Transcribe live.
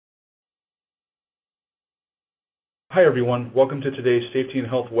Hi everyone, welcome to today's Safety and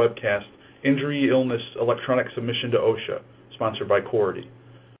Health webcast, Injury Illness Electronic Submission to OSHA, sponsored by Cority.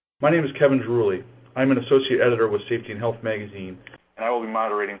 My name is Kevin Drewley. I'm an associate editor with Safety and Health magazine, and I will be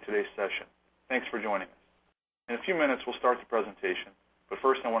moderating today's session. Thanks for joining us. In a few minutes, we'll start the presentation, but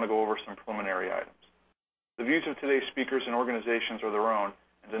first I want to go over some preliminary items. The views of today's speakers and organizations are their own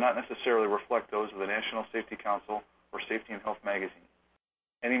and do not necessarily reflect those of the National Safety Council or Safety and Health magazine.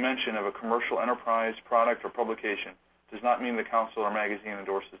 Any mention of a commercial enterprise, product, or publication does not mean the Council or magazine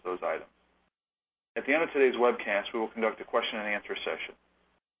endorses those items. At the end of today's webcast, we will conduct a question and answer session.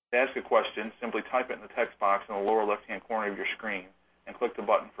 To ask a question, simply type it in the text box in the lower left-hand corner of your screen and click the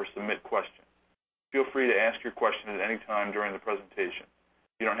button for Submit Question. Feel free to ask your question at any time during the presentation.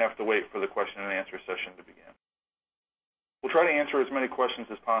 You don't have to wait for the question and answer session to begin. We'll try to answer as many questions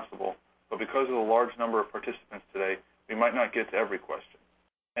as possible, but because of the large number of participants today, we might not get to every question.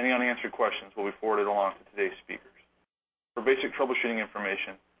 Any unanswered questions will be forwarded along to today's speakers. For basic troubleshooting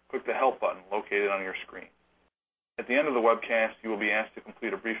information, click the Help button located on your screen. At the end of the webcast, you will be asked to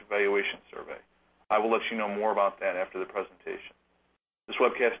complete a brief evaluation survey. I will let you know more about that after the presentation. This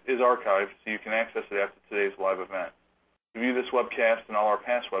webcast is archived, so you can access it after today's live event. To view this webcast and all our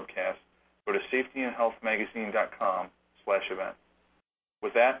past webcasts, go to safetyandhealthmagazine.com/event.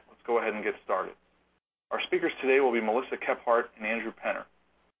 With that, let's go ahead and get started. Our speakers today will be Melissa Kephart and Andrew Penner.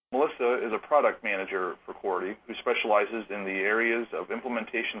 Melissa is a product manager for Cority who specializes in the areas of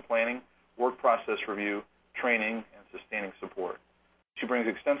implementation planning, work process review, training, and sustaining support. She brings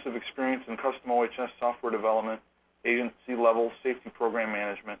extensive experience in custom OHS software development, agency-level safety program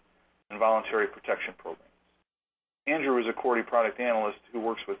management, and voluntary protection programs. Andrew is a Cority product analyst who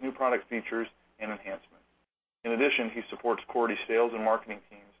works with new product features and enhancements. In addition, he supports Cority sales and marketing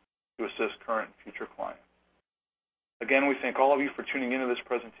teams to assist current and future clients. Again, we thank all of you for tuning into this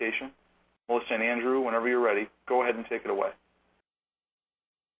presentation. Melissa and Andrew, whenever you're ready, go ahead and take it away.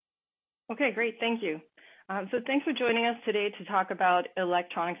 Okay, great, thank you. So thanks for joining us today to talk about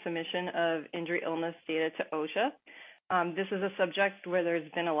electronic submission of injury illness data to OSHA. This is a subject where there's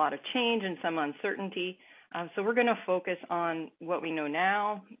been a lot of change and some uncertainty. So we're going to focus on what we know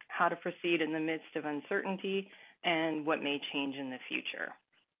now, how to proceed in the midst of uncertainty, and what may change in the future.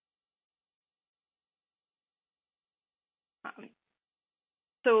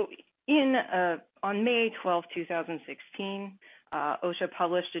 So on May 12, 2016, OSHA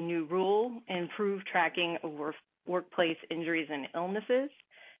published a new rule, Improved Tracking of Workplace Injuries and Illnesses,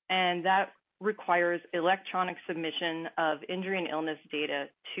 and that requires electronic submission of injury and illness data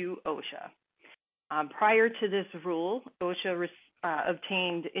to OSHA. Prior to this rule, OSHA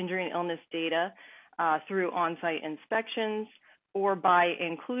obtained injury and illness data through on-site inspections or by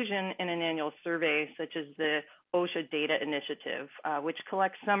inclusion in an annual survey such as the OSHA Data Initiative, which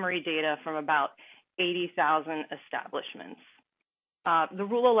collects summary data from about 80,000 establishments. The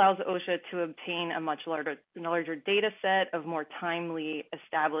rule allows OSHA to obtain a much larger data set of more timely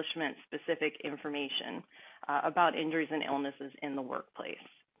establishment-specific information about injuries and illnesses in the workplace.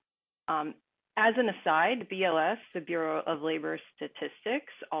 As an aside, BLS, the Bureau of Labor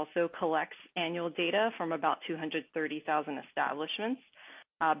Statistics, also collects annual data from about 230,000 establishments.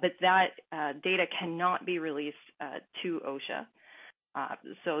 But that data cannot be released to OSHA.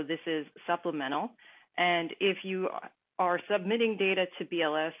 So this is supplemental. And if you are submitting data to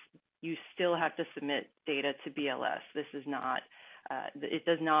BLS, you still have to submit data to BLS. This is not, it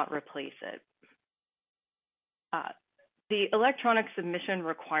does not replace it. The electronic submission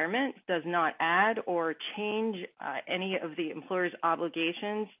requirement does not add or change any of the employer's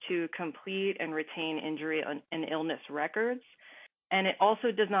obligations to complete and retain injury and illness records. And it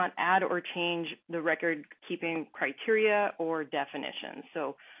also does not add or change the record-keeping criteria or definitions.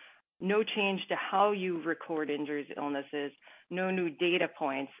 So no change to how you record injuries, illnesses, no new data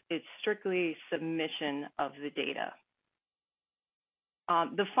points. It's strictly submission of the data.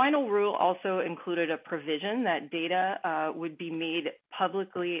 The final rule also included a provision that data would be made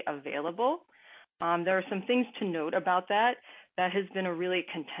publicly available. There are some things to note about that. That has been a really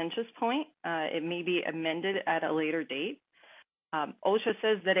contentious point. It may be amended at a later date. OSHA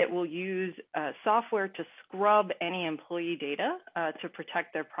says that it will use software to scrub any employee data to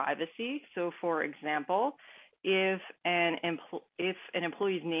protect their privacy. So, for example, if an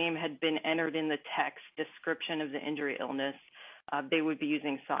employee's name had been entered in the text description of the injury illness, they would be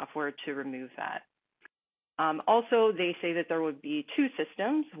using software to remove that. Also, they say that there would be two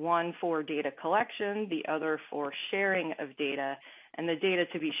systems, one for data collection, the other for sharing of data, and the data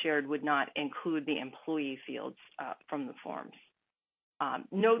to be shared would not include the employee fields from the forms.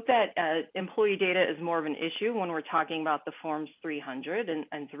 Note that employee data is more of an issue when we're talking about the Forms 300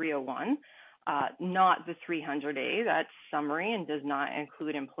 and 301, not the 300A. That's summary and does not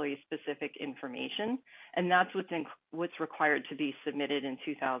include employee-specific information, and that's what's required to be submitted in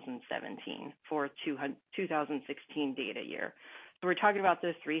 2017 for 2016 data year. So we're talking about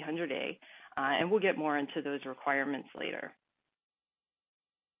the 300A, and we'll get more into those requirements later.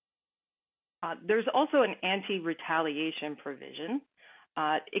 There's also an anti-retaliation provision.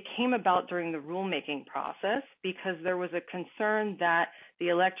 It came about during the rulemaking process because there was a concern that the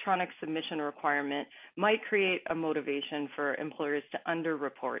electronic submission requirement might create a motivation for employers to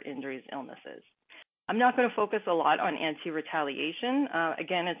underreport injuries, illnesses. I'm not going to focus a lot on anti-retaliation.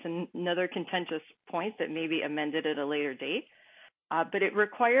 Again, it's another contentious point that may be amended at a later date. But it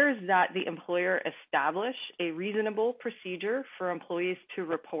requires that the employer establish a reasonable procedure for employees to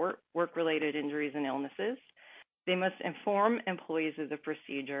report work-related injuries and illnesses. They must inform employees of the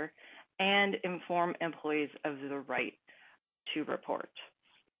procedure and inform employees of the right to report.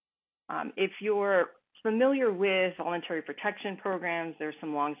 If you're familiar with voluntary protection programs, there's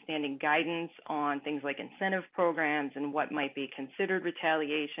some longstanding guidance on things like incentive programs and what might be considered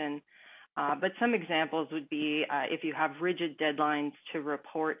retaliation. But some examples would be if you have rigid deadlines to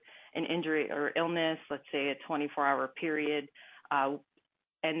report an injury or illness, let's say a 24-hour period,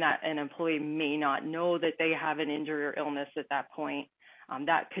 and that an employee may not know that they have an injury or illness at that point,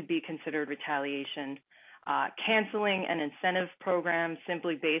 that could be considered retaliation. Canceling an incentive program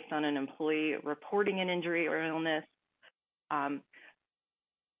simply based on an employee reporting an injury or illness,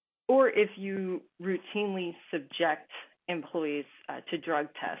 or if you routinely subject employees to drug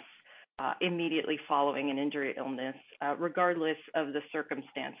tests immediately following an injury or illness, regardless of the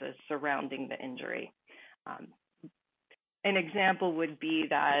circumstances surrounding the injury. An example would be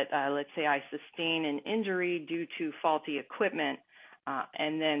that, let's say I sustain an injury due to faulty equipment,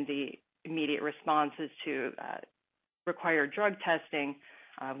 and then the immediate response is to require drug testing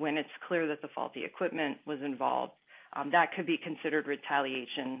when it's clear that the faulty equipment was involved. That could be considered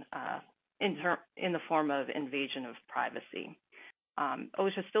retaliation in the form of invasion of privacy.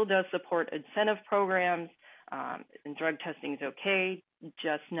 OSHA still does support incentive programs, and drug testing is okay,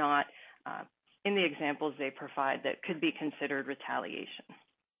 just not in the examples they provide that could be considered retaliation.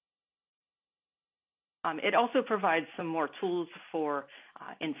 It also provides some more tools for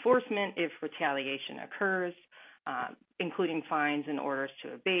enforcement if retaliation occurs, including fines and orders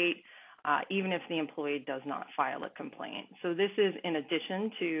to abate, even if the employee does not file a complaint. So this is in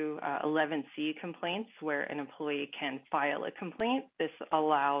addition to 11C complaints where an employee can file a complaint. This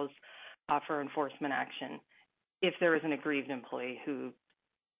allows for enforcement action if there is an aggrieved employee who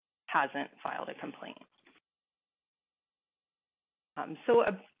hasn't filed a complaint. So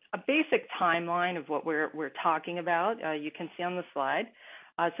a basic timeline of what we're talking about, you can see on the slide.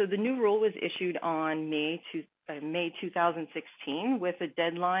 So the new rule was issued on May 2016 with a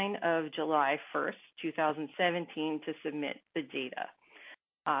deadline of July 1st, 2017 to submit the data.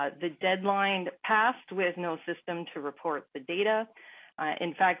 The deadline passed with no system to report the data.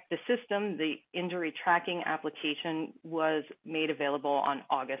 In fact, the system, the injury tracking application, was made available on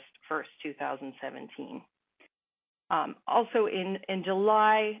August 1st, 2017. Also in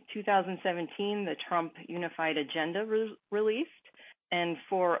July 2017, the Trump Unified Agenda released. And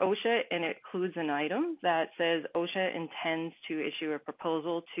for OSHA, and it includes an item that says OSHA intends to issue a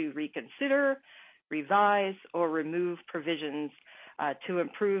proposal to reconsider, revise, or remove provisions to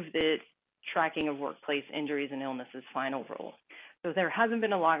improve the tracking of workplace injuries and illnesses final rule. So there hasn't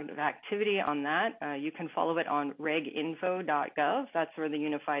been a lot of activity on that. You can follow it on reginfo.gov. That's where the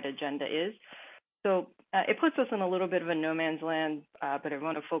Unified Agenda is. So it puts us in a little bit of a no man's land, but I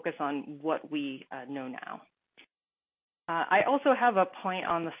want to focus on what we know now. I also have a point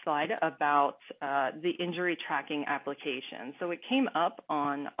on the slide about the injury tracking application. So it came up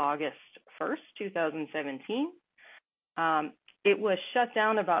on August 1st, 2017. It was shut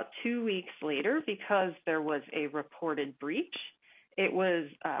down about 2 weeks later because there was a reported breach. It was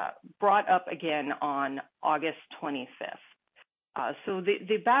brought up again on August 25th. So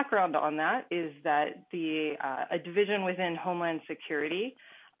the background on that is that a division within Homeland Security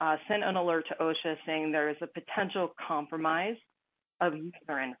sent an alert to OSHA saying there is a potential compromise of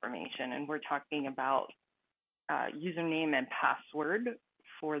user information, and we're talking about username and password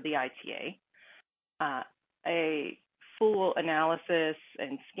for the ITA. A full analysis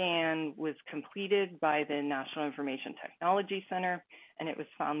and scan was completed by the National Information Technology Center, and it was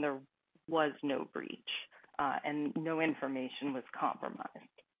found there was no breach and no information was compromised.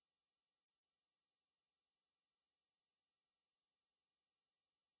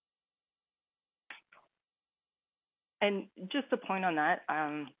 And just a point on that,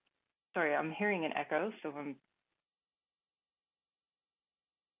 sorry, I'm hearing an echo, so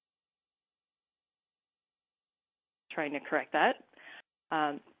trying to correct that.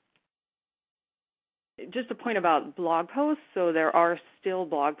 Just a point about blog posts. So there are still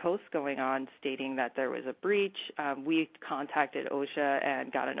blog posts going on stating that there was a breach. We contacted OSHA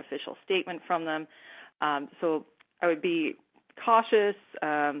and got an official statement from them. So I would be cautious,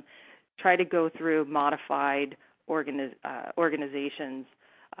 try to go through modified organizations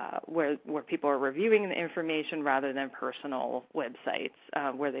where people are reviewing the information rather than personal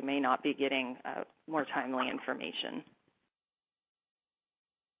websites where they may not be getting more timely information.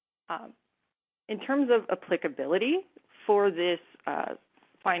 In terms of applicability for this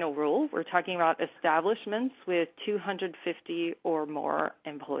final rule, we're talking about establishments with 250 or more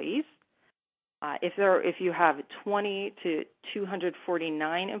employees. If you have 20 to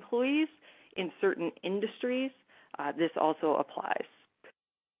 249 employees in certain industries, this also applies.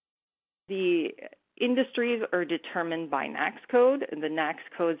 The industries are determined by NAAQS code, and the NAAQS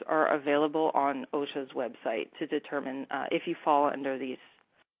codes are available on OSHA's website to determine if you fall under these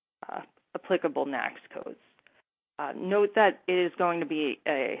applicable NAAQS codes. Note that it is going to be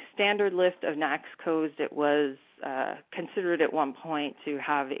a standard list of NAAQS codes. It was considered at one point to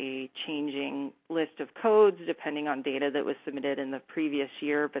have a changing list of codes depending on data that was submitted in the previous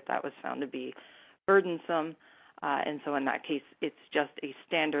year, but that was found to be burdensome. And so in that case, it's just a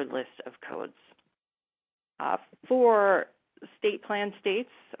standard list of codes. For state plan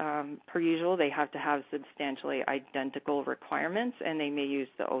states, per usual, they have to have substantially identical requirements, and they may use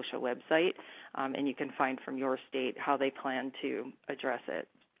the OSHA website, and you can find from your state how they plan to address it.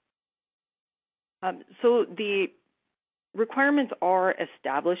 So the requirements are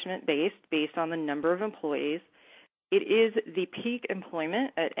establishment-based, based on the number of employees. It is the peak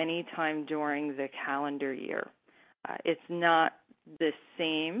employment at any time during the calendar year. It's not the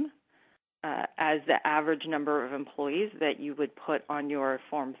same as the average number of employees that you would put on your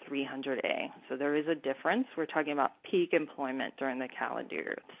Form 300A. So there is a difference. We're talking about peak employment during the calendar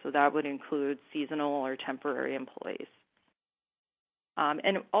year. So that would include seasonal or temporary employees.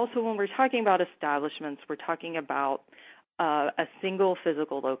 And also when we're talking about establishments, we're talking about a single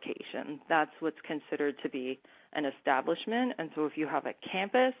physical location. That's what's considered to be an establishment. And so if you have a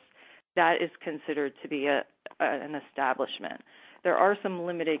campus, that is considered to be an establishment. There are some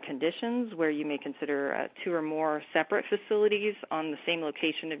limited conditions where you may consider 2 or more separate facilities on the same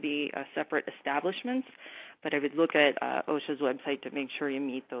location to be separate establishments, but I would look at OSHA's website to make sure you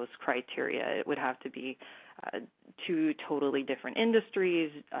meet those criteria. It would have to be 2 totally different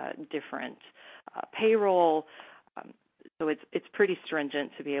industries, different payroll, so it's pretty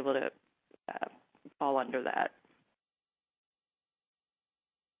stringent to be able to fall under that.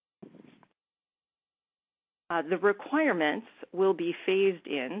 The requirements will be phased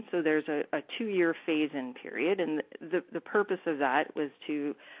in, so there's a 2-year phase-in period, and the purpose of that was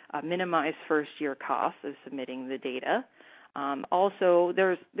to minimize first-year costs of submitting the data. Also,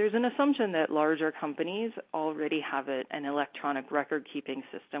 there's an assumption that larger companies already have an electronic record-keeping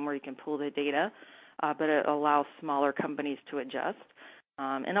system where you can pull the data, but it allows smaller companies to adjust,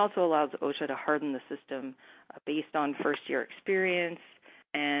 and also allows OSHA to harden the system based on first-year experience,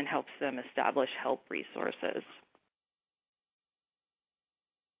 and helps them establish help resources.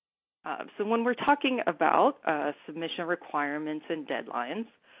 So when we're talking about submission requirements and deadlines,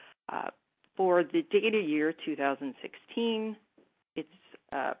 for the data year 2016, it's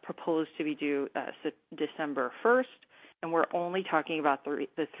proposed to be due December 1st, and we're only talking about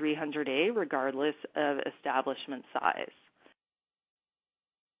the 300A regardless of establishment size.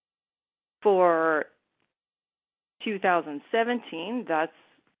 For 2017, that's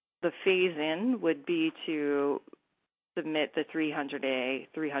the phase-in would be to submit the 300A,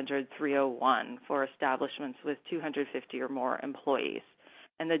 300, 301 for establishments with 250 or more employees,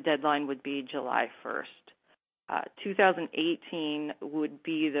 and the deadline would be July 1st. 2018 would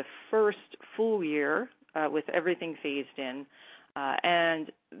be the first full year with everything phased in,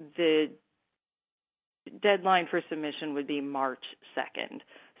 and the deadline for submission would be March 2nd.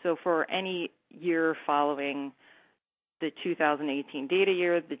 So for any year following the 2018 data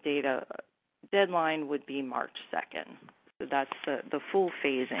year, the data deadline would be March 2nd. So that's the full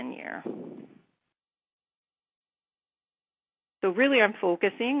phase-in year. So really I'm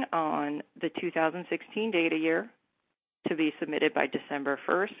focusing on the 2016 data year to be submitted by December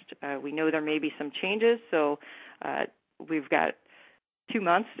 1st. We know there may be some changes, so we've got 2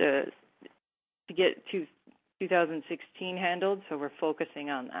 months to get 2016 handled, so we're focusing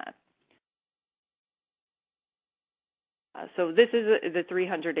on that. So this is the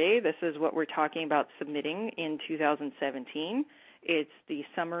 300A. This is what we're talking about submitting in 2017. It's the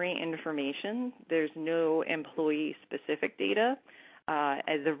summary information. There's no employee-specific data.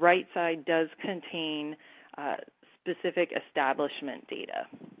 The right side does contain specific establishment data.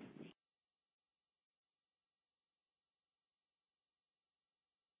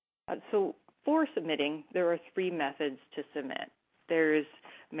 So for submitting, there are three methods to submit. There's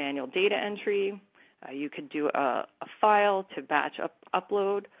manual data entry. You could do a file to batch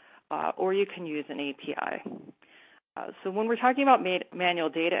upload, or you can use an API. So when we're talking about manual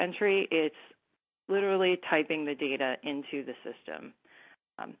data entry, it's literally typing the data into the system.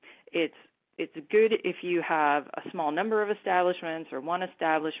 It's good if you have a small number of establishments or one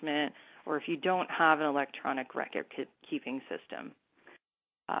establishment, or if you don't have an electronic record-keeping system.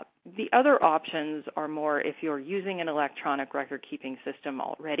 The other options are more if you're using an electronic record-keeping system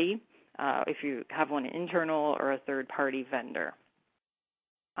already, if you have one internal or a third-party vendor.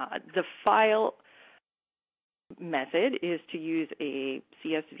 The file method is to use a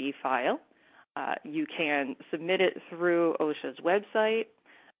CSV file. You can submit it through OSHA's website,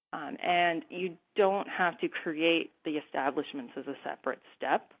 and you don't have to create the establishments as a separate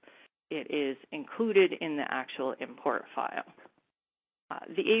step. It is included in the actual import file.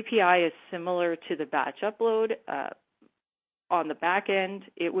 The API is similar to the batch upload. On the back end,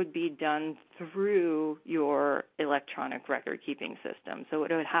 it would be done through your electronic record-keeping system. So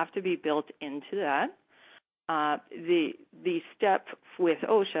it would have to be built into that. The step with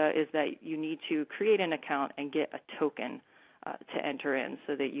OSHA is that you need to create an account and get a token to enter in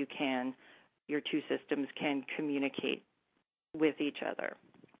so that your two systems can communicate with each other.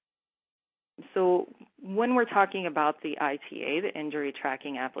 So when we're talking about the ITA, the Injury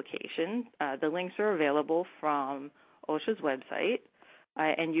Tracking Application, the links are available from OSHA's website,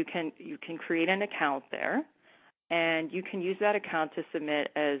 and you can create an account there, and you can use that account to submit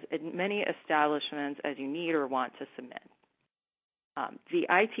as many establishments as you need or want to submit. The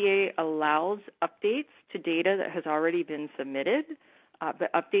ITA allows updates to data that has already been submitted,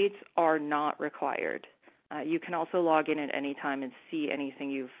 but updates are not required. You can also log in at any time and see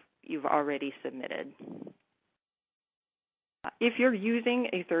anything you've already submitted. If you're using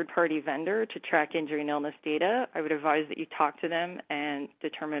a third-party vendor to track injury and illness data, I would advise that you talk to them and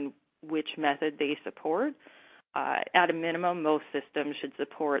determine which method they support. At a minimum, most systems should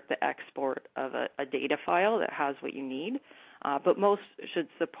support the export of a data file that has what you need, but most should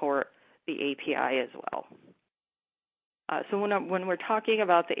support the API as well. So when we're talking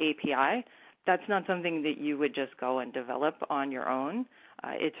about the API, that's not something that you would just go and develop on your own.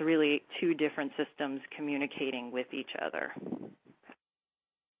 It's really two different systems communicating with each other.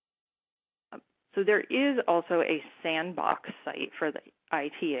 So there is also a sandbox site for the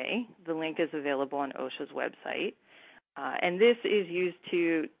ITA. The link is available on OSHA's website. And this is used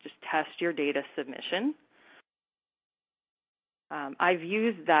to just test your data submission. I've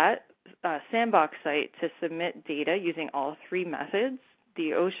used that sandbox site to submit data using all three methods.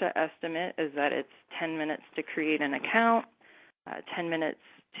 The OSHA estimate is that it's 10 minutes to create an account, 10 minutes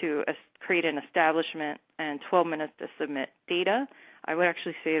to create an establishment, and 12 minutes to submit data. I would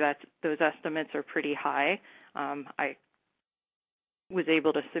actually say that those estimates are pretty high. I was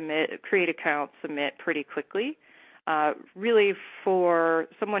able to create accounts, submit pretty quickly. Really, for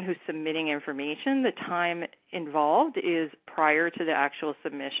someone who's submitting information, the time involved is prior to the actual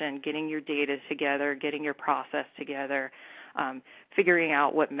submission, getting your data together, getting your process together, figuring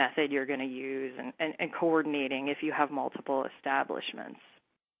out what method you're going to use, and coordinating if you have multiple establishments.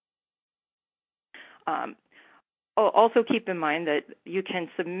 Also keep in mind that you can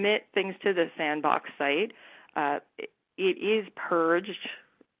submit things to the sandbox site. It is purged,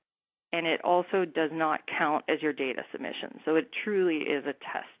 and it also does not count as your data submission. So it truly is a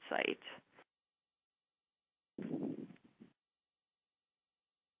test site.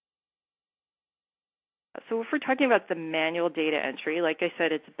 So if we're talking about the manual data entry, like I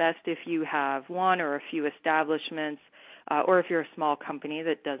said, it's best if you have one or a few establishments, or if you're a small company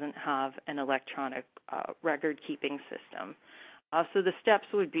that doesn't have an electronic record-keeping system. So the steps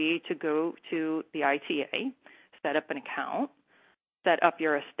would be to go to the ITA, set up an account, set up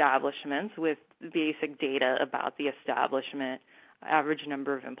your establishments with basic data about the establishment, average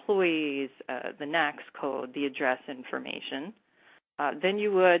number of employees, the NAICS code, the address information. Then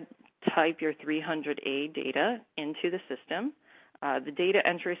you would type your 300A data into the system. The data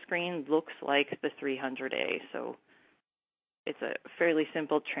entry screen looks like the 300A, so it's a fairly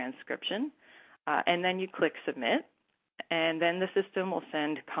simple transcription. And then you click Submit, and then the system will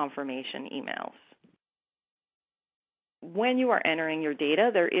send confirmation emails. When you are entering your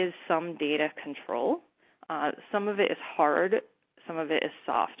data, there is some data control. Some of it is hard, some of it is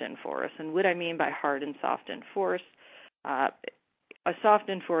soft enforce. And what I mean by hard and soft enforce, a soft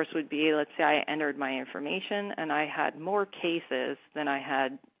enforce would be, let's say I entered my information and I had more cases than I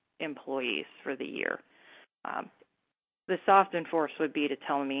had employees for the year. The soft enforce would be to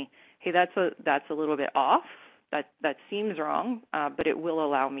tell me, hey, that's a little bit off. That seems wrong, but it will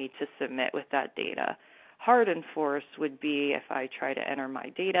allow me to submit with that data. Hard enforce would be if I try to enter my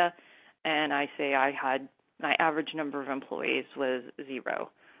data and I say my average number of employees was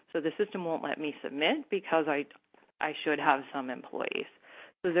 0. So the system won't let me submit because I should have some employees.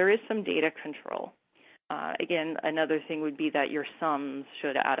 So there is some data control. Again, another thing would be that your sums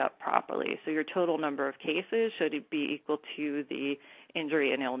should add up properly. So your total number of cases should be equal to the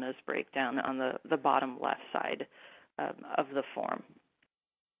injury and illness breakdown on the bottom left side of the form.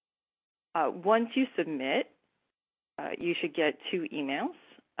 Once you submit, you should get 2 emails.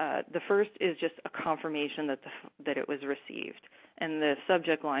 The first is just a confirmation that it was received, and the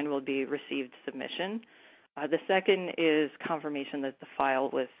subject line will be received submission. The second is confirmation that the file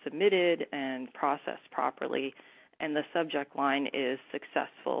was submitted and processed properly, and the subject line is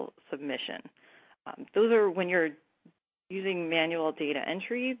successful submission. Those are, when you're using manual data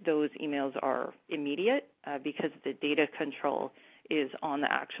entry, those emails are immediate because the data control is on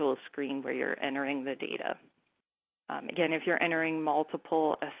the actual screen where you're entering the data. Again, if you're entering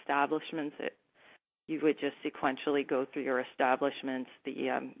multiple establishments, you would just sequentially go through your establishments.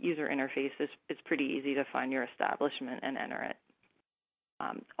 The user interface is pretty easy to find your establishment and enter it.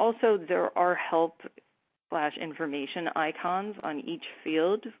 Also, there are help/information icons on each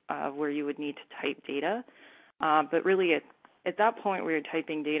field where you would need to type data. But really, at that point where you're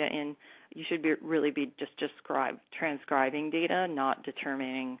typing data in, you should really be just transcribing data, not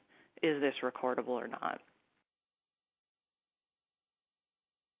determining is this recordable or not.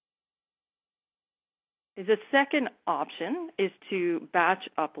 The second option is to batch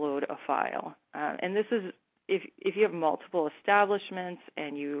upload a file. And this is if you have multiple establishments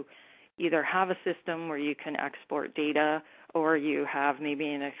and you either have a system where you can export data or you have maybe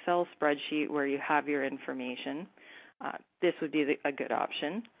an Excel spreadsheet where you have your information, this would be a good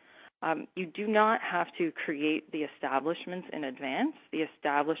option. You do not have to create the establishments in advance. The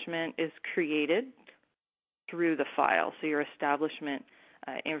establishment is created through the file. So your establishment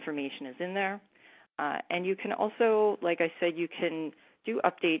information is in there. And you can also, like I said, you can do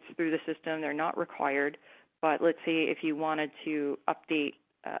updates through the system. They're not required, but let's say if you wanted to update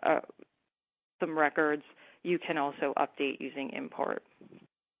some records, you can also update using import.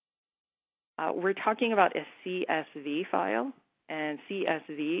 We're talking about a CSV file, and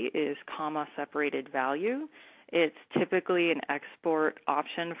CSV is comma-separated value. It's typically an export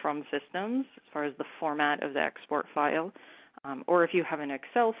option from systems as far as the format of the export file. Or if you have an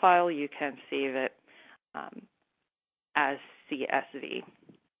Excel file, you can save it as CSV.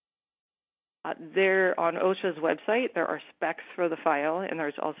 There on OSHA's website, there are specs for the file, and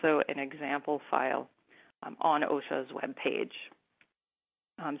there's also an example file on OSHA's webpage.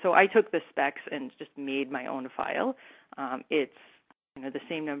 So I took the specs and just made my own file. It's the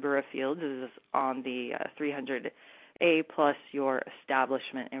same number of fields as on the 300A plus your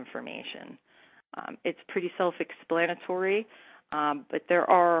establishment information. It's pretty self-explanatory, but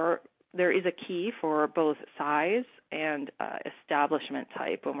there is a key for both size and establishment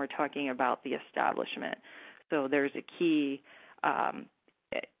type when we're talking about the establishment. So there's a key.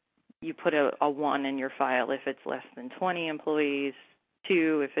 You put a 1 in your file if it's less than 20 employees,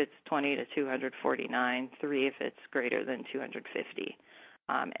 2 if it's 20 to 249, 3 if it's greater than 250.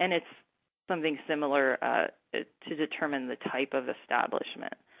 And it's something similar to determine the type of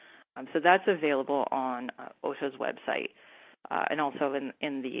establishment. So that's available on OSHA's website. And also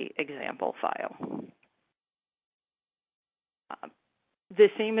in the example file. The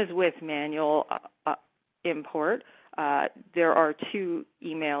same as with manual import. There are 2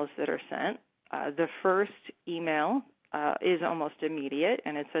 emails that are sent. The first email is almost immediate,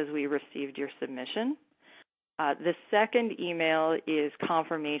 and it says we received your submission. The second email is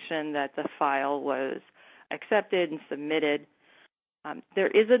confirmation that the file was accepted and submitted. There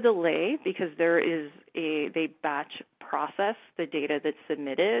is a delay because they batch process the data that's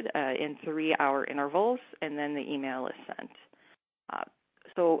submitted in 3-hour intervals, and then the email is sent.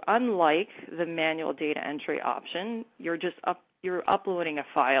 So unlike the manual data entry option, you're uploading a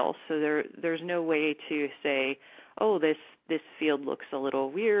file, so there's no way to say, oh, this field looks a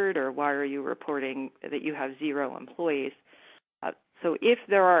little weird, or why are you reporting that you have 0 employees? So if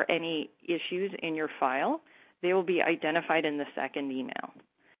there are any issues in your file, they will be identified in the second email.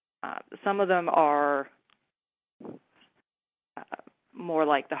 Some of them are more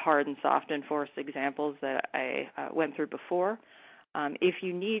like the hard and soft enforced examples that I went through before. If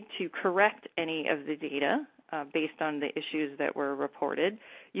you need to correct any of the data based on the issues that were reported,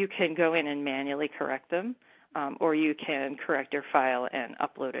 you can go in and manually correct them, or you can correct your file and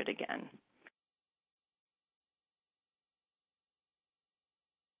upload it again.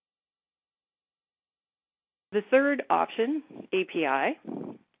 The third option, API,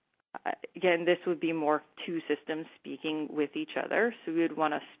 again, this would be more two systems speaking with each other. So we would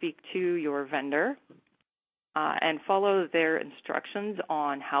want to speak to your vendor and follow their instructions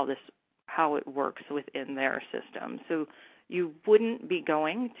on how it works within their system. So you wouldn't be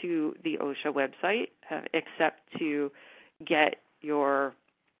going to the OSHA website except to get your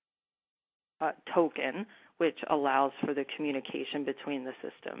token, which allows for the communication between the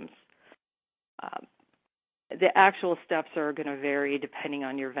systems. The actual steps are going to vary depending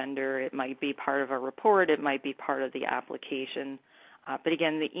on your vendor. It might be part of a report. It might be part of the application. But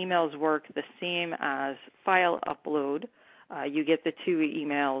again, the emails work the same as file upload. You get the two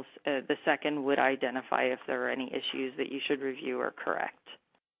emails. The second would identify if there are any issues that you should review or correct.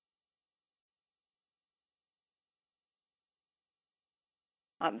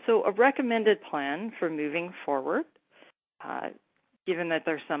 So a recommended plan for moving forward, given that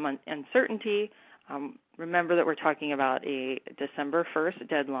there's some uncertainty, remember that we're talking about a December 1st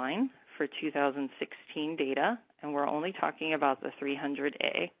deadline for 2016 data, and we're only talking about the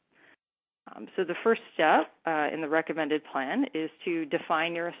 300A. So the first step in the recommended plan is to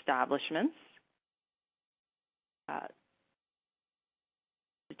define your establishments,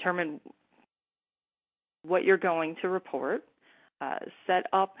 determine what you're going to report, set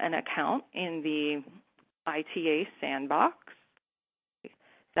up an account in the ITA sandbox.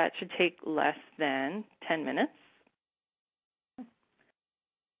 That should take less than 10 minutes.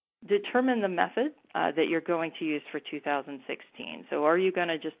 Determine the method that you're going to use for 2016. So are you going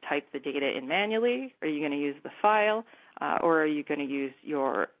to just type the data in manually? Are you going to use the file? Or are you going to use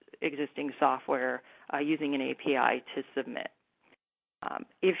your existing software using an API to submit?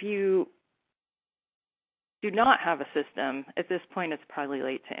 If you do not have a system, at this point it's probably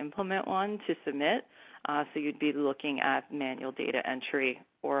late to implement one to submit. So you'd be looking at manual data entry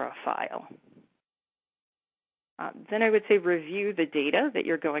or a file. Then I would say review the data that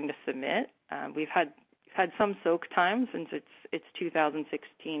you're going to submit. We've had some soak time since it's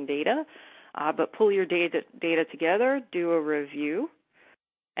 2016 data, but pull your data together, do a review,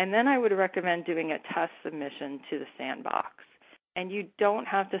 and then I would recommend doing a test submission to the sandbox. And you don't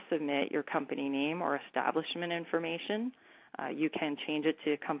have to submit your company name or establishment information. You can change it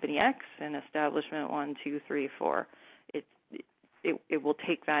to company X and establishment 1, 2, 3, 4. It will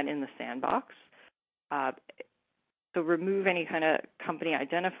take that in the sandbox. So remove any kind of company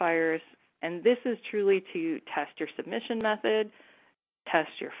identifiers. And this is truly to test your submission method, test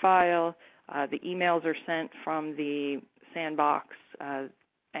your file. The emails are sent from the sandbox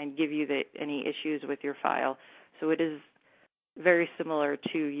and give you any issues with your file. So it is very similar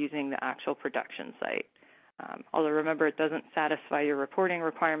to using the actual production site. Although remember, it doesn't satisfy your reporting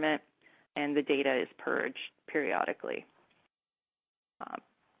requirement, and the data is purged periodically.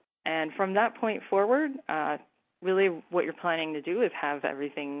 And from that point forward, really what you're planning to do is have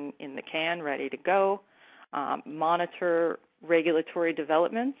everything in the can ready to go, monitor regulatory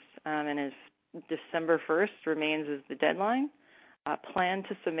developments, and as December 1st remains as the deadline, plan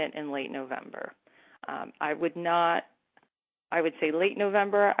to submit in late November. I would say late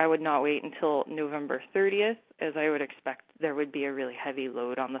November. I would not wait until November 30th, as I would expect there would be a really heavy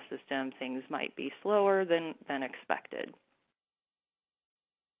load on the system. Things might be slower than expected.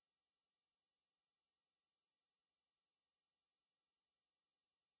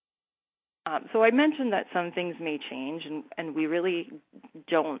 So I mentioned that some things may change, and we really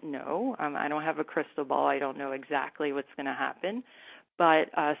don't know. I don't have a crystal ball. I don't know exactly what's going to happen. But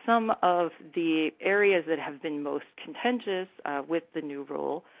some of the areas that have been most contentious with the new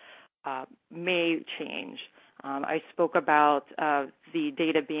rule may change. I spoke about the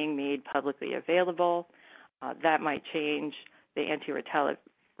data being made publicly available. That might change. The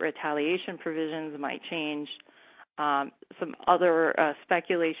anti-retaliation provisions might change. Some other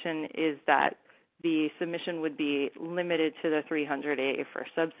speculation is that the submission would be limited to the 300A for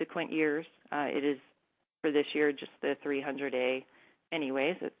subsequent years. It is, for this year, just the 300A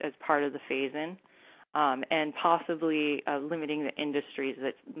anyways, as part of the phase-in, and possibly limiting the industries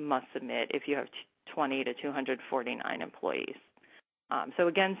that must submit if you have 20 to 249 employees. So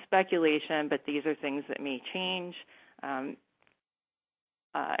again, speculation, but these are things that may change.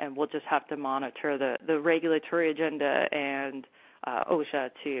 And we'll just have to monitor the regulatory agenda and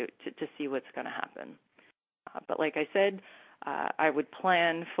OSHA to see what's going to happen. But like I said, I would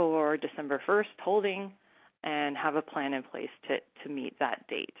plan for December 1st holding and have a plan in place to meet that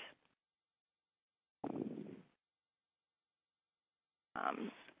date.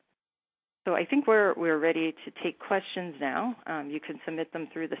 So I think we're ready to take questions now. You can submit them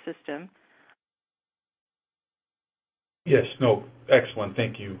through the system. Yes, no, excellent.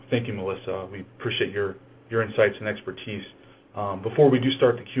 Thank you, Melissa. We appreciate your your insights and expertise. Before we do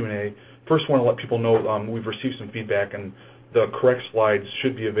start the Q&A, first want to let people know we've received some feedback, and the correct slides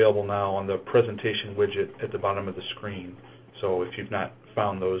should be available now on the presentation widget at the bottom of the screen. So if you've not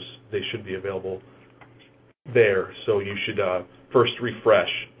found those, they should be available there. So you should first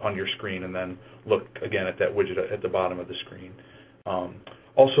refresh on your screen and then look again at that widget at the bottom of the screen.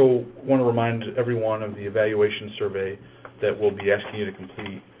 Also want to remind everyone of the evaluation survey that we'll be asking you to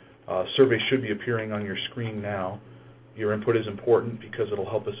complete. Survey should be appearing on your screen now. Your input is important because it'll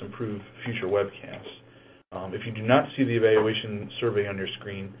help us improve future webcasts. If you do not see the evaluation survey on your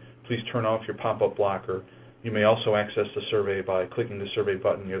screen, please turn off your pop-up blocker. You may also access the survey by clicking the survey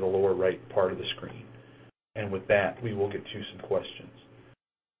button near the lower right part of the screen. And with that, we will get to some questions.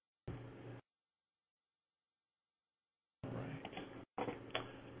 All right.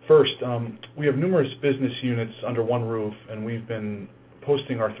 First, we have numerous business units under one roof, and we've been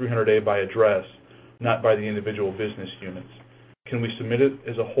posting our 300A by address, not by the individual business units. Can we submit it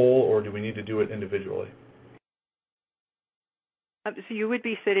as a whole, or do we need to do it individually? So you would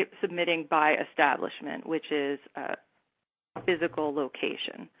be submitting by establishment, which is a physical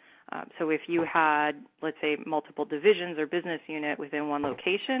location. So if you had, let's say, multiple divisions or business unit within one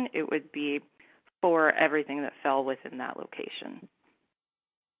location, it would be for everything that fell within that location.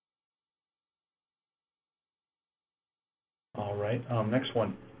 All right, next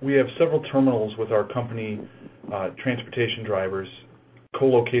one. We have several terminals with our company transportation drivers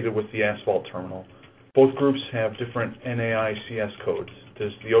co-located with the asphalt terminal. Both groups have different NAICS codes.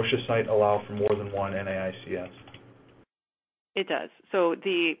 Does the OSHA site allow for more than one NAICS? It does. So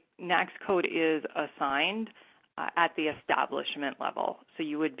the NAICS code is assigned at the establishment level. So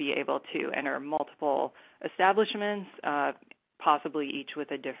you would be able to enter multiple establishments, possibly each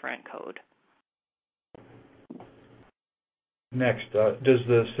with a different code. Next, does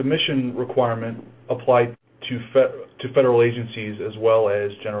the submission requirement apply to federal agencies as well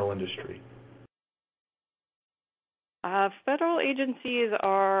as general industry? Federal agencies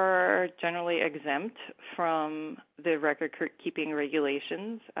are generally exempt from the record-keeping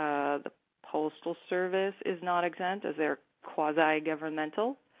regulations. The Postal Service is not exempt as they're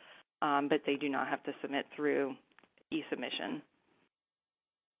quasi-governmental, but they do not have to submit through e-submission.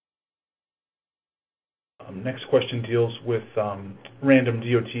 Next question deals with random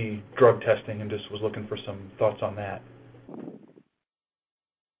DOT drug testing, and just was looking for some thoughts on that.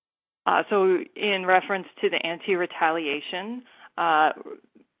 So in reference to the anti-retaliation,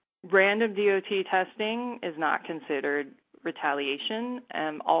 random DOT testing is not considered retaliation.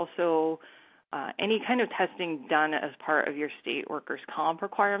 Also, any kind of testing done as part of your state workers' comp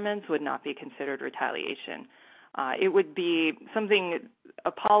requirements would not be considered retaliation. It would be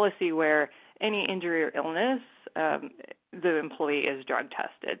a policy where any injury or illness, the employee is drug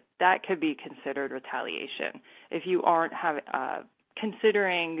tested. That could be considered retaliation. If you aren't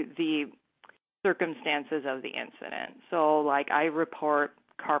considering the circumstances of the incident. So like I report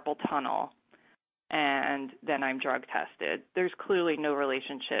carpal tunnel and then I'm drug tested. There's clearly no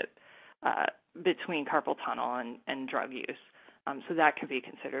relationship between carpal tunnel and drug use. So that could be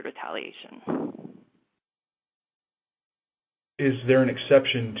considered retaliation. Is there an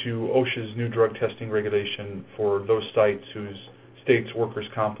exception to OSHA's new drug testing regulation for those sites whose state's workers'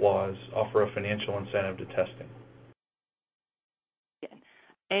 comp laws offer a financial incentive to testing?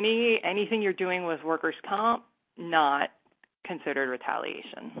 Anything you're doing with workers' comp, not considered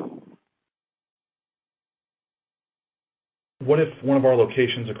retaliation. What if one of our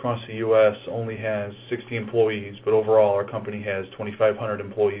locations across the U.S. only has 60 employees, but overall our company has 2,500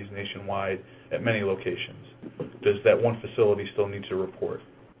 employees nationwide at many locations? Does that one facility still need to report?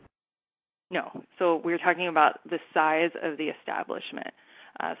 No. So we're talking about the size of the establishment.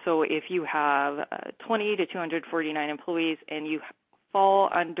 So if you have 20 to 249 employees and you fall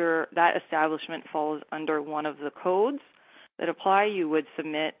under, that establishment falls under one of the codes that apply, you would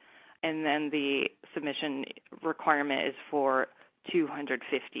submit, and then the submission requirement is for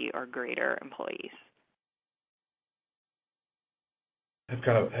 250 or greater employees. I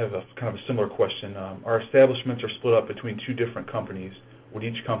have a similar question. Our establishments are split up between two different companies. Would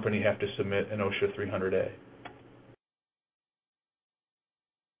each company have to submit an OSHA 300A?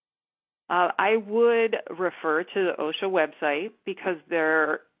 I would refer to the OSHA website because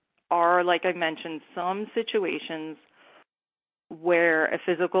there are, like I mentioned, some situations where a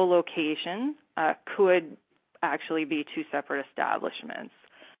physical location could actually be two separate establishments.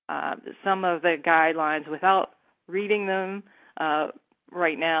 Some of the guidelines, without reading them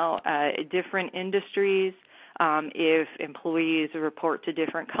right now, different industries, if employees report to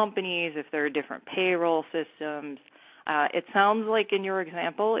different companies, if there are different payroll systems, it sounds like in your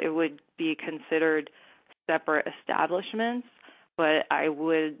example it would be considered separate establishments, but I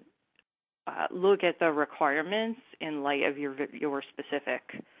would look at the requirements in light of your specific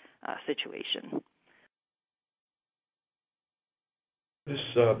situation.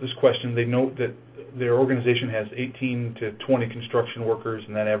 This question, they note that their organization has 18 to 20 construction workers,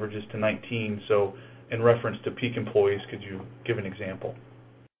 and that averages to 19. So in reference to peak employees, could you give an example?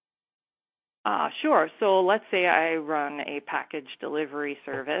 Sure. So let's say I run a package delivery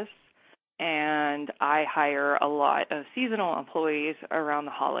service, and I hire a lot of seasonal employees around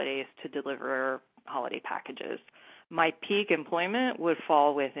the holidays to deliver holiday packages. My peak employment would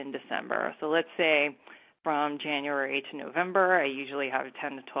fall within December. So let's say from January to November, I usually have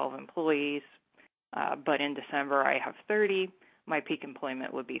 10 to 12 employees, but in December I have 30. My peak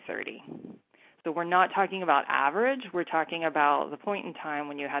employment would be 30. So we're not talking about average. We're talking about the point in time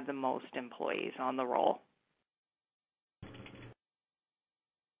when you had the most employees on the roll.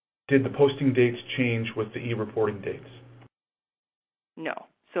 Did the posting dates change with the e-reporting dates? No.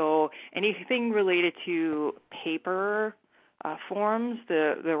 So anything related to paper forms,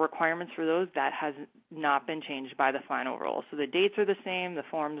 the requirements for those, that has not been changed by the final rule. So the dates are the same, the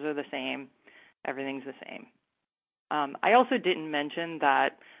forms are the same, everything's the same. I also didn't mention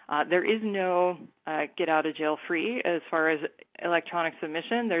that there is no get out of jail free as far as electronic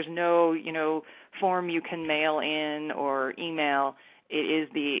submission. There's no, form you can mail in or email. It is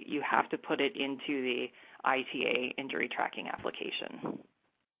you have to put it into the ITA injury tracking application.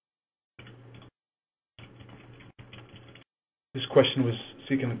 This question was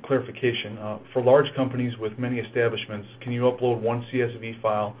seeking clarification. For large companies with many establishments, can you upload one CSV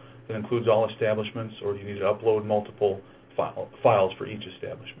file that includes all establishments, or do you need to upload multiple files for each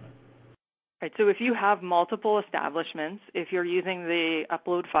establishment? Right, so if you have multiple establishments, if you're using the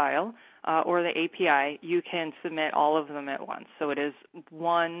upload file or the API, you can submit all of them at once. So it is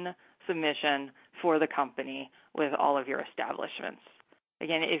one submission for the company with all of your establishments.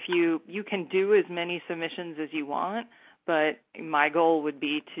 Again, if you can do as many submissions as you want, but my goal would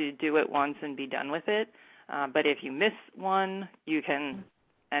be to do it once and be done with it. But if you miss one, you can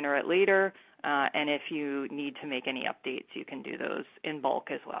enter it later. And if you need to make any updates, you can do those in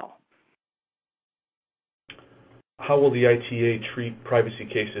bulk as well. How will the ITA treat privacy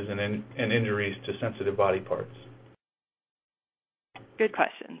cases and injuries to sensitive body parts? Good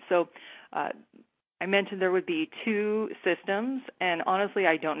question. So I mentioned there would be two systems, and honestly,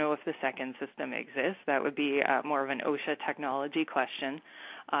 I don't know if the second system exists. That would be more of an OSHA technology question.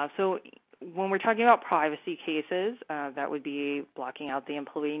 So when we're talking about privacy cases, that would be blocking out the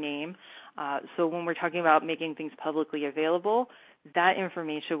employee name. So when we're talking about making things publicly available, that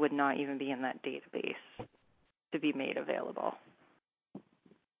information would not even be in that database to be made available.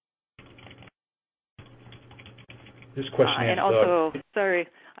 This question and also, sorry,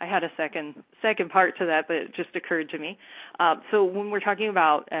 I had a second part to that that just occurred to me. So when we're talking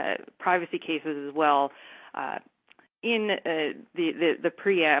about privacy cases as well, in the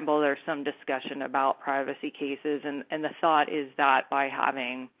preamble, there's some discussion about privacy cases, and the thought is that by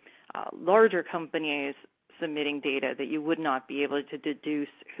having larger companies submitting data, that you would not be able to deduce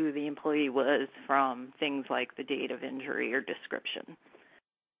who the employee was from things like the date of injury or description.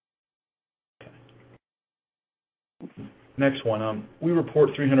 Next one. We report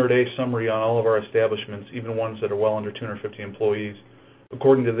 300A summary on all of our establishments, even ones that are well under 250 employees.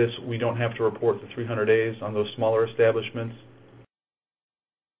 According to this, we don't have to report the 300As on those smaller establishments.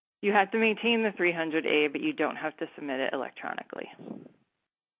 You have to maintain the 300A, but you don't have to submit it electronically.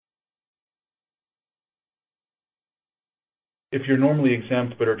 If you're normally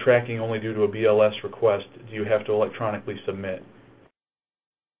exempt but are tracking only due to a BLS request, do you have to electronically submit?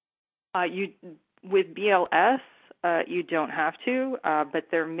 With BLS, you don't have to, but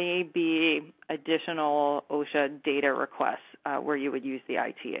there may be additional OSHA data requests where you would use the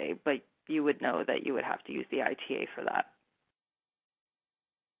ITA, but you would know that you would have to use the ITA for that.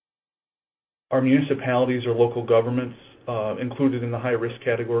 Are municipalities or local governments included in the high-risk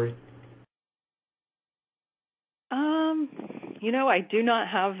category? I do not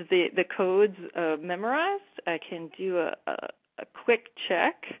have the codes memorized. I can do a quick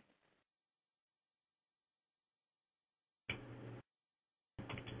check.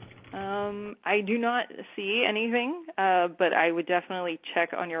 I do not see anything, but I would definitely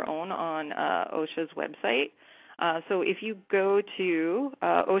check on your own on OSHA's website. So if you go to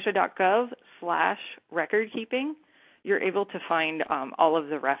osha.gov/recordkeeping, you're able to find all of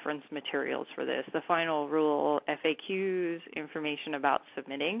the reference materials for this, the final rule, FAQs, information about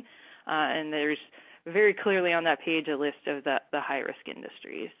submitting, and there's very clearly on that page a list of the high-risk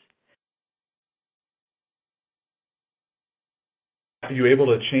industries. Are you able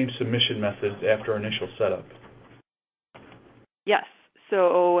to change submission methods after initial setup? Yes.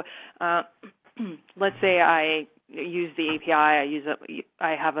 So let's say I use the API,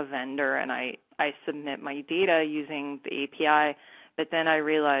 I have a vendor and I submit my data using the API, but then I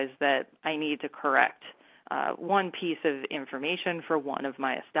realize that I need to correct one piece of information for one of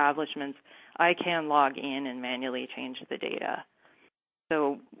my establishments. I can log in and manually change the data.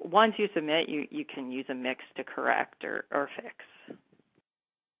 So once you submit, you can use a mix to correct or fix.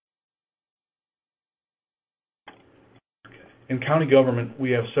 In county government,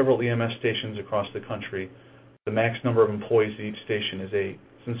 we have several EMS stations across the country. The max number of employees at each station is 8.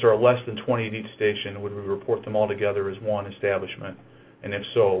 Since there are less than 20 at each station, would we report them all together as one establishment? And if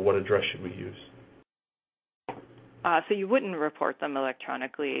so, what address should we use? So you wouldn't report them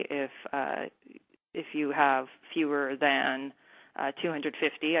electronically if you have fewer than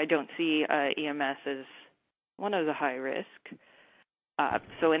 250. I don't see EMS as one of the high risk.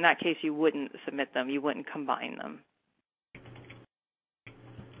 So in that case, you wouldn't submit them. You wouldn't combine them.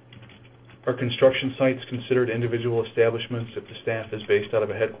 Are construction sites considered individual establishments if the staff is based out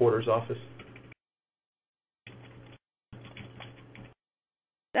of a headquarters office?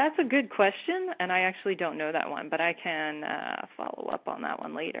 That's a good question, and I actually don't know that one, but I can follow up on that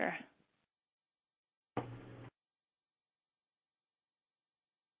one later.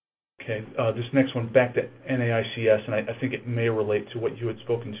 Okay, this next one, back to NAICS, and I think it may relate to what you had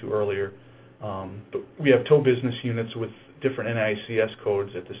spoken to earlier. But we have tow business units with different NAICS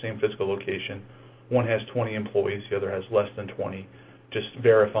codes at the same physical location. One has 20 employees, the other has less than 20, just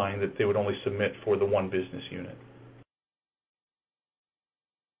verifying that they would only submit for the one business unit.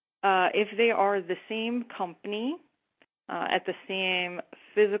 If they are the same company at the same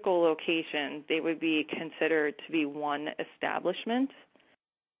physical location, they would be considered to be one establishment.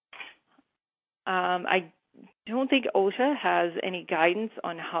 I don't think OSHA has any guidance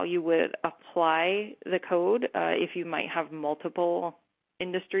on how you would apply the code if you might have multiple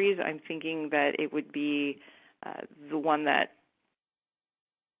industries. I'm thinking that it would be the one that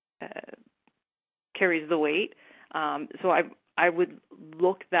carries the weight. So I would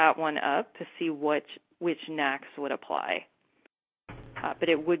look that one up to see which NACs would apply. But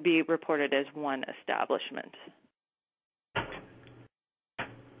it would be reported as one establishment.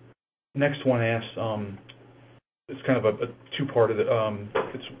 Next one asks, it's kind of a two-part of it.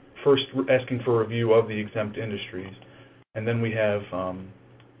 It's first asking for a review of the exempt industries, and then we have,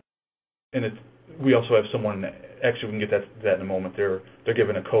 we also have someone. Actually, we can get that in a moment. They're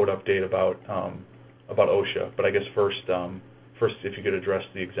giving a code update about OSHA, but I guess first if you could address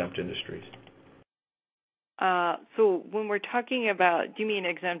the exempt industries. So when we're talking about, do you mean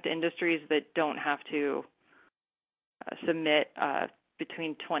exempt industries that don't have to submit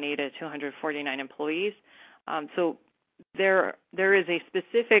between 20 to 249 employees? So there is a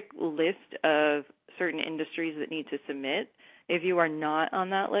specific list of certain industries that need to submit. If you are not on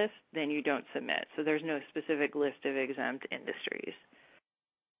that list, then you don't submit. So there's no specific list of exempt industries.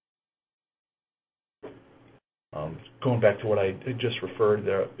 Going back to what I just referred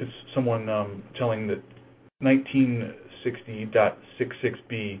there, it's someone telling that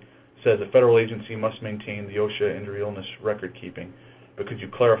 1960.66b says a federal agency must maintain the OSHA injury illness record keeping. But could you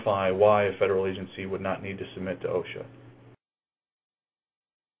clarify why a federal agency would not need to submit to OSHA?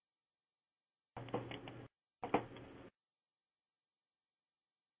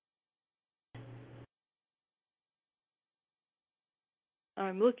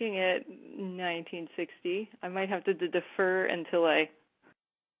 I'm looking at 1960. I might have to defer until I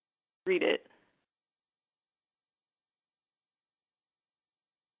read it.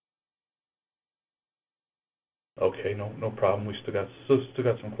 Okay, no problem. We still got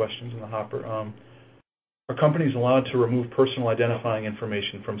some questions in the hopper. Are companies allowed to remove personal identifying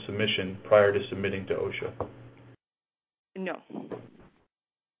information from submission prior to submitting to OSHA? No.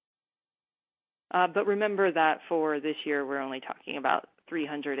 But remember that for this year, we're only talking about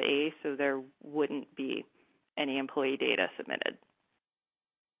 300A, so there wouldn't be any employee data submitted.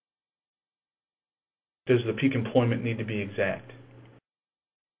 Does the peak employment need to be exact?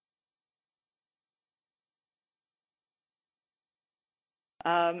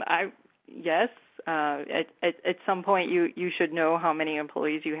 Yes. At some point, you should know how many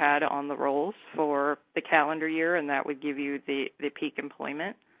employees you had on the rolls for the calendar year, and that would give you the peak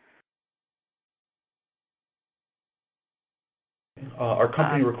employment. Our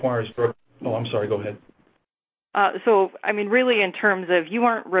company requires drug. Oh, I'm sorry. Go ahead. So, I mean, really, in terms of you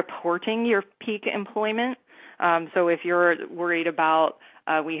aren't reporting your peak employment. So, if you're worried about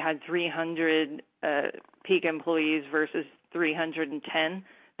we had 300 peak employees versus 310,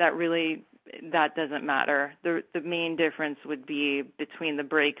 that doesn't matter. The main difference would be between the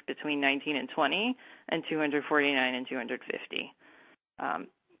break between 19 and 20 and 249 and 250.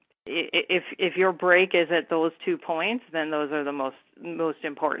 If your break is at those 2 points, then those are the most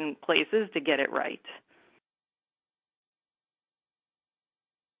important places to get it right.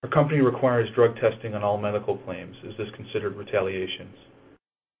 Our company requires drug testing on all medical claims. Is this considered retaliations?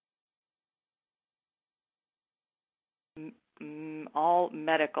 All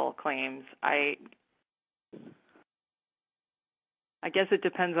medical claims. I guess it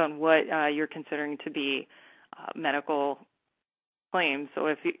depends on what you're considering to be medical claims. So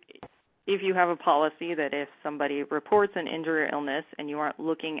if you have a policy that if somebody reports an injury or illness and you aren't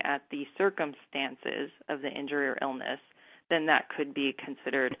looking at the circumstances of the injury or illness, then that could be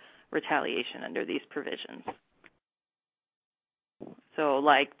considered retaliation under these provisions. So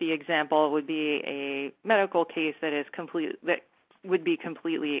like the example would be a medical case that would be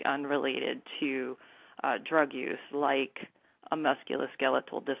completely unrelated to drug use, like a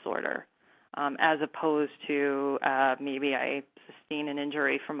musculoskeletal disorder, as opposed to maybe I sustained an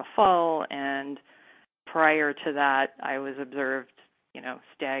injury from a fall, and prior to that I was observed,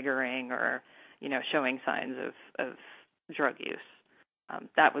 staggering or, showing signs of drug use.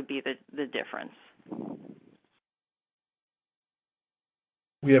 That would be the difference.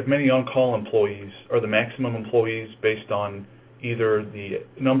 We have many on-call employees. Are the maximum employees based on either the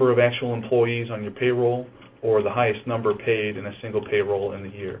number of actual employees on your payroll or the highest number paid in a single payroll in the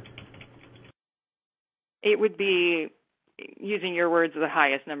year? It would be, using your words, the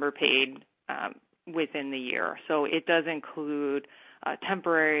highest number paid within the year. So it does include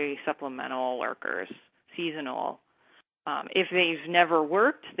temporary supplemental workers, seasonal. If they've never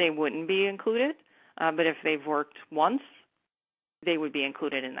worked, they wouldn't be included. But if they've worked once, they would be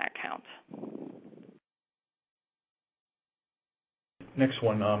included in that count. Next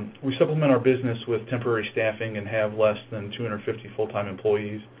one. We supplement our business with temporary staffing and have less than 250 full-time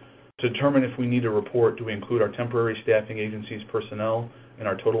employees. To determine if we need to report, do we include our temporary staffing agency's personnel in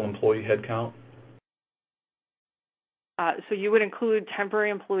our total employee headcount? So you would include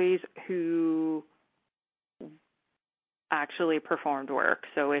temporary employees who actually performed work.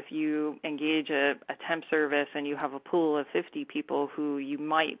 So if you engage a temp service and you have a pool of 50 people who you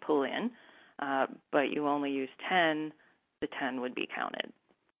might pull in, but you only use 10, the 10 would be counted.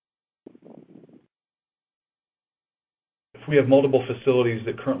 If we have multiple facilities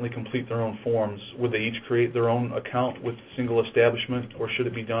that currently complete their own forms, would they each create their own account with single establishment, or should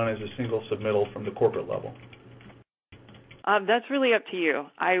it be done as a single submittal from the corporate level? That's really up to you.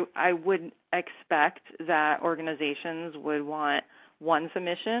 I would expect that organizations would want one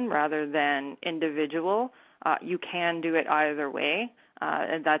submission rather than individual. You can do it either way,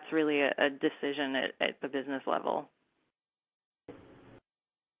 and that's really a decision at the business level.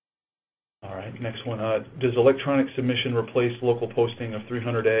 All right, next one. Does electronic submission replace local posting of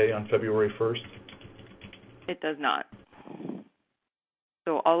 300A on February 1st? It does not.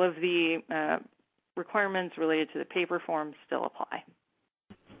 So all of the requirements related to the paper forms still apply.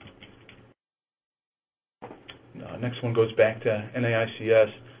 Next one goes back to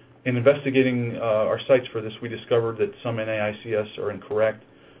NAICS. In investigating our sites for this, we discovered that some NAICS are incorrect.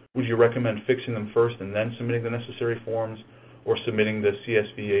 Would you recommend fixing them first and then submitting the necessary forms, or submitting the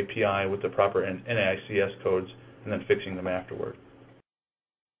CSV API with the proper NAICS codes and then fixing them afterward?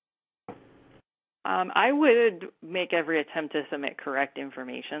 I would make every attempt to submit correct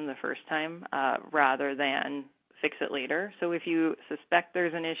information the first time rather than fix it later. So if you suspect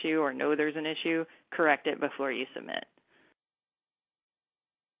there's an issue or know there's an issue, correct it before you submit.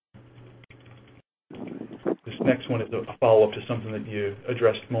 This next one is a follow-up to something that you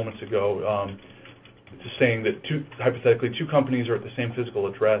addressed moments ago. Just saying that hypothetically two companies are at the same physical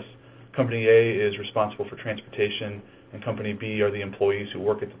address. Company A is responsible for transportation, and Company B are the employees who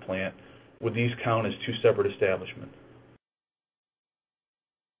work at the plant. Would these count as two separate establishments?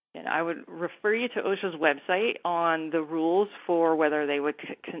 And I would refer you to OSHA's website on the rules for whether they would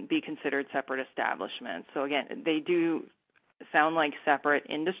be considered separate establishments. So again, they do sound like separate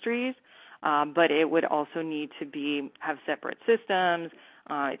industries, but it would also need to have separate systems.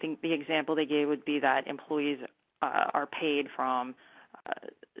 I think the example they gave would be that employees are paid from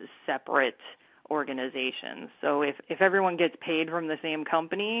separate organizations. So if everyone gets paid from the same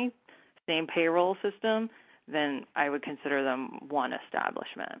company, same payroll system, then I would consider them one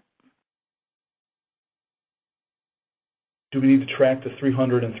establishment. Do we need to track the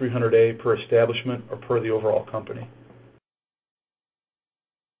 300 and 300A per establishment or per the overall company?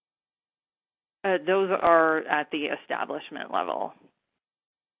 Those are at the establishment level.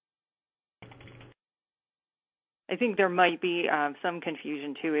 I think there might be some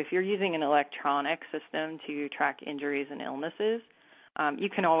confusion too. If you're using an electronic system to track injuries and illnesses, you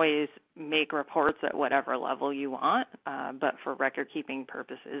can always make reports at whatever level you want, but for record-keeping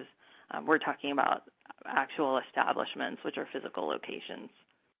purposes, we're talking about actual establishments, which are physical locations.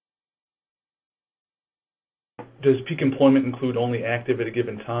 Does peak employment include only active at a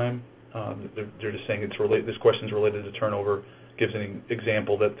given time? They're just saying this question is related to turnover. Gives an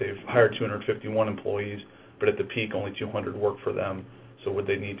example that they've hired 251 employees, but at the peak only 200 work for them. So would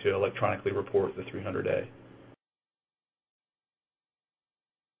they need to electronically report the 300A?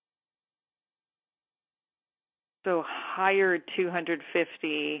 So hired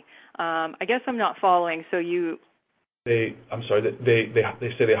 250. I guess I'm not following. So they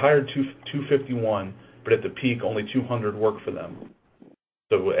say they hired 251, but at the peak only 200 work for them.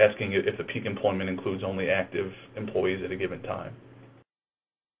 So we're asking if the peak employment includes only active employees at a given time.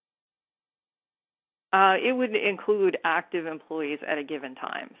 It would include active employees at a given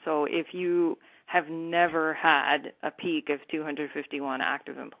time. So if you have never had a peak of 251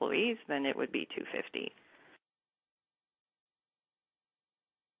 active employees, then it would be 250.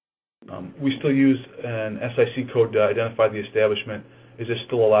 We still use an SIC code to identify the establishment. Is this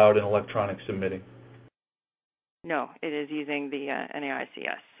still allowed in electronic submitting? No, it is using the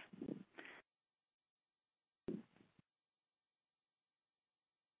NAICS.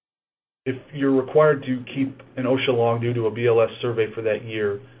 If you're required to keep an OSHA log due to a BLS survey for that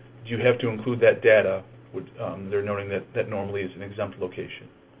year, do you have to include that data? They're noting that normally is an exempt location.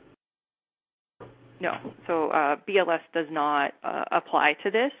 No, so BLS does not apply to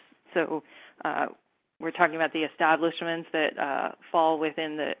this. So we're talking about the establishments that fall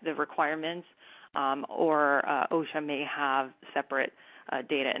within the requirements, or OSHA may have separate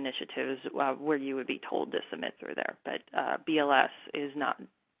data initiatives where you would be told to submit through there. But BLS is not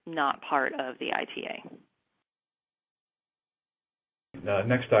part of the ITA.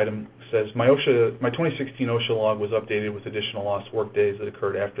 Next item says, my 2016 OSHA log was updated with additional lost work days that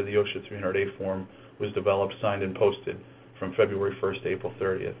occurred after the OSHA 300A form was developed, signed, and posted from February 1st to April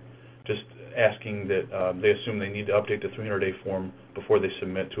 30th. Just asking that they assume they need to update the 300A form before they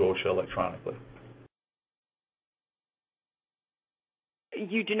submit to OSHA electronically.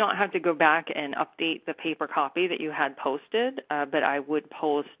 You do not have to go back and update the paper copy that you had posted, but I would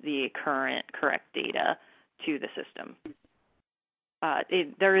post the correct data to the system.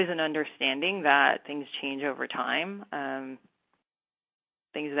 There is an understanding that things change over time.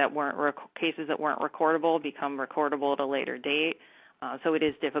 Things that cases that weren't recordable become recordable at a later date. So it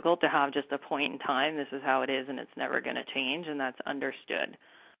is difficult to have just a point in time. This is how it is, and it's never going to change, and that's understood.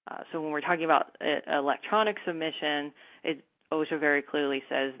 So when we're talking about electronic submission, OSHA very clearly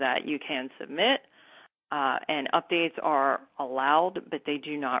says that you can submit, and updates are allowed, but they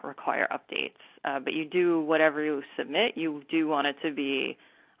do not require updates. But you do, whatever you submit, you do want it to be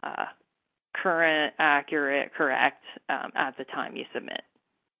current, accurate, correct at the time you submit.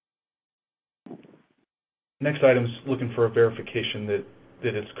 Next item is looking for a verification that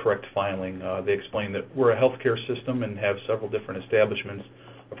it's correct filing. They explain that we're a healthcare system and have several different establishments,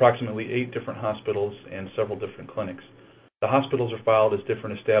 approximately 8 different hospitals and several different clinics. The hospitals are filed as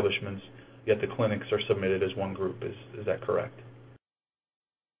different establishments, yet the clinics are submitted as one group. Is that correct?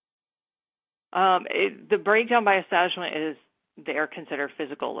 The breakdown by establishment is they are considered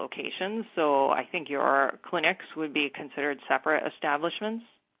physical locations, so I think your clinics would be considered separate establishments.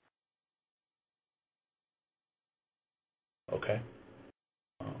 Okay.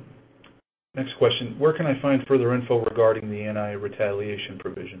 Next question. Where can I find further info regarding the anti-retaliation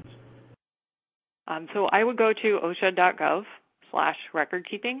provisions? So I would go to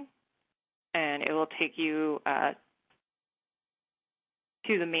osha.gov/recordkeeping, and it will take you to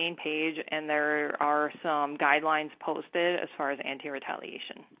the main page, and there are some guidelines posted as far as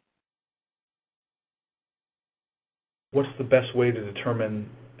anti-retaliation. What's the best way to determine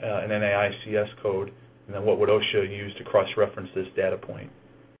an NAICS code, and then what would OSHA use to cross-reference this data point?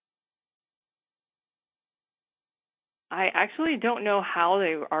 I actually don't know how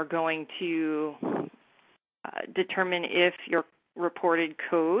they are going to determine if your reported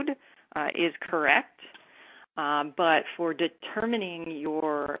code is correct. But for determining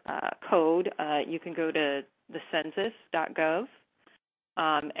your code, you can go to the census.gov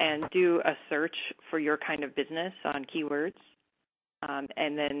and do a search for your kind of business on keywords.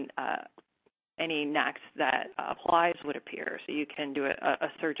 And then any NAICS that applies would appear. So you can do a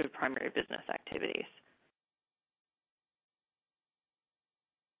search of primary business activities.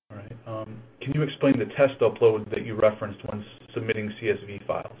 All right. Can you explain the test upload that you referenced when submitting CSV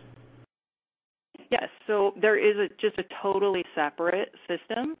files? Yes, so there is just a totally separate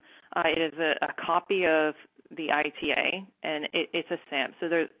system. It is a copy of the ITA, and it's a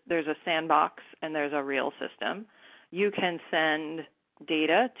so there's a sandbox and there's a real system. You can send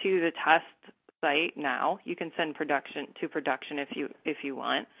data to the test site now. You can send production if you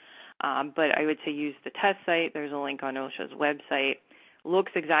want, but I would say use the test site. There's a link on OSHA's website.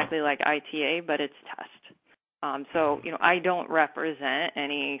 Looks exactly like ITA, but it's test. So I don't represent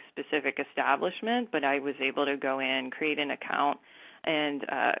any specific establishment, but I was able to go in, create an account, and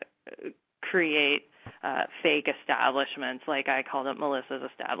create fake establishments, like I called it Melissa's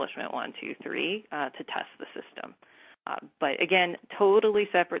Establishment 123, to test the system. But again, totally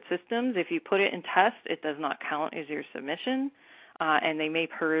separate systems. If you put it in test, it does not count as your submission, and they may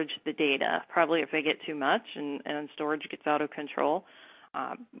purge the data, probably if they get too much and storage gets out of control.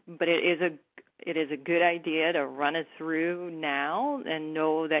 But it is a good idea to run it through now and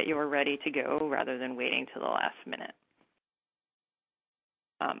know that you're ready to go rather than waiting till the last minute.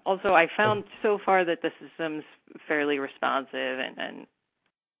 Also, I found so far that the system's fairly responsive, and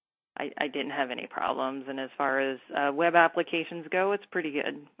I didn't have any problems. And as far as web applications go, it's pretty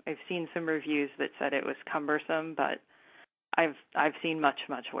good. I've seen some reviews that said it was cumbersome, but I've seen much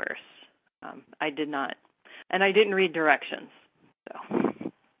worse. I did not, and I didn't read directions.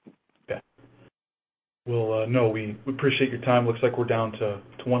 So. Yeah. Well, no, we appreciate your time. Looks like we're down to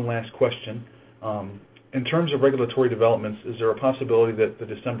one last question. In terms of regulatory developments, is there a possibility that the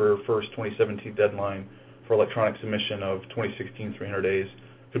December 1st, 2017 deadline for electronic submission of 2016 300 days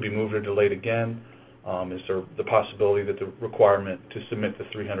could be moved or delayed again? Is there the possibility that the requirement to submit the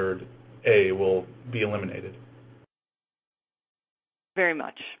 300A will be eliminated? Very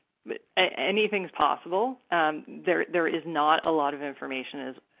much. Anything's possible. There is not a lot of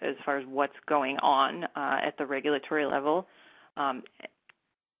information as far as what's going on at the regulatory level.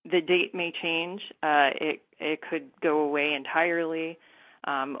 The date may change. It could go away entirely,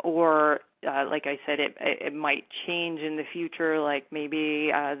 or like I said, it might change in the future. Like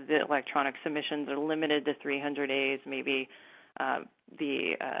maybe the electronic submissions are limited to 300 days. Maybe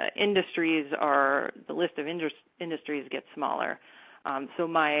the list of industries gets smaller. So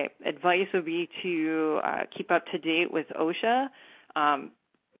my advice would be to keep up to date with OSHA.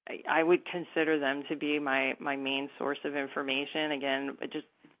 I would consider them to be my main source of information. Again, just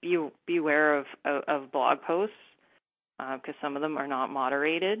be aware of blog posts because some of them are not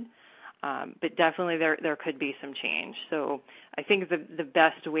moderated. But definitely there could be some change. So I think the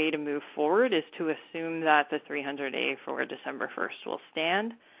best way to move forward is to assume that the 300A for December 1st will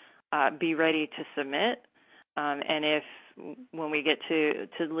stand. Be ready to submit. And if when we get to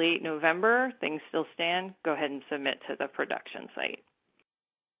late November, things still stand, go ahead and submit to the production site.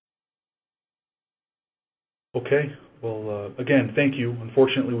 Okay. Well, again, thank you.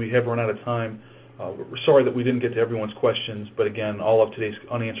 Unfortunately, we have run out of time. We're sorry that we didn't get to everyone's questions, but again, all of today's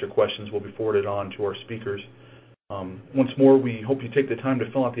unanswered questions will be forwarded on to our speakers. Once more, we hope you take the time to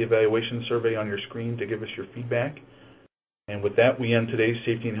fill out the evaluation survey on your screen to give us your feedback. And with that, we end today's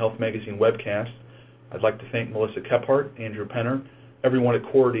Safety and Health Magazine webcast. I'd like to thank Melissa Kephart, Andrew Penner, everyone at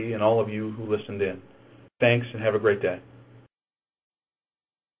Cordy, and all of you who listened in. Thanks, and have a great day.